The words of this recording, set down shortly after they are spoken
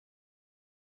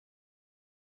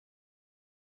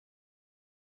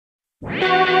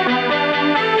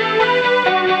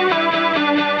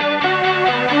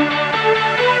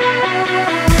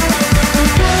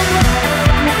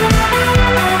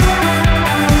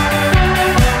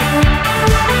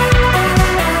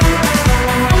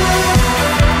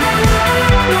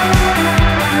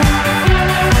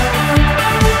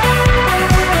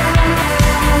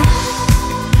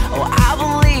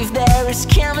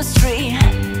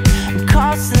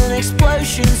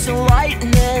Explosions of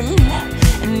lightning,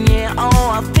 and yeah,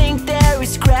 oh, I think there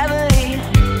is gravity,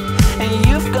 and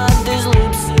you've got these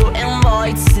lips so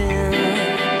inviting.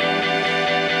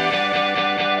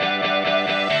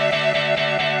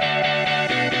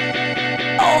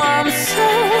 Oh, I'm so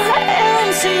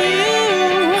into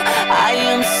you, I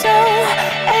am so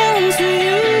into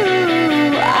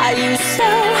you, are you so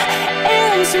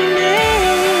into me?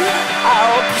 I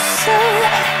hope you're so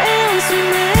into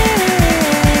me.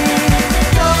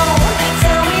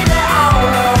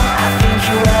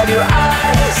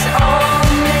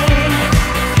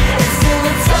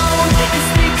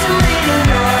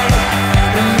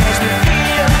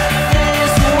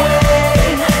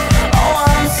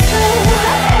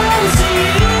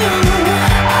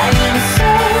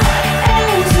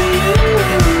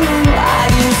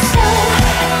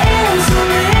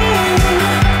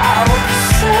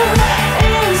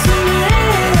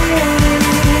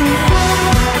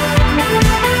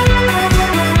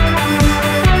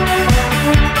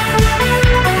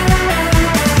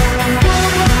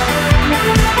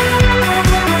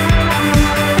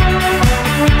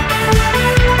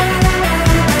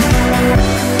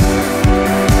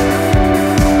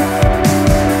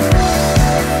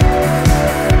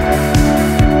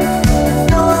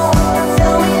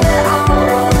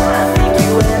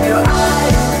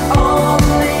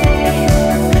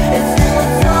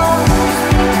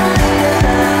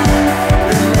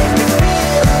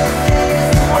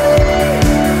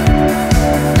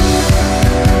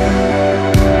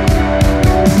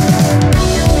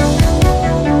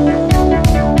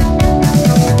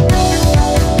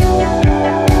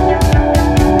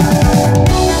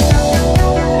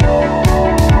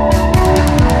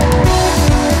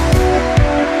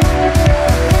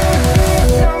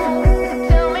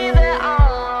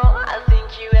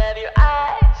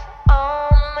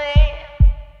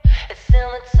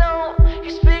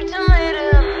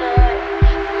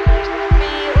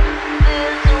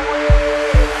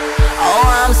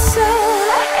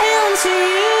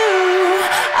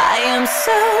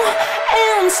 So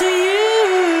into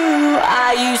you,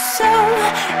 are you so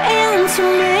into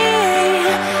me?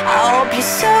 I hope you're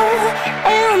so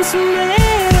into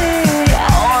me.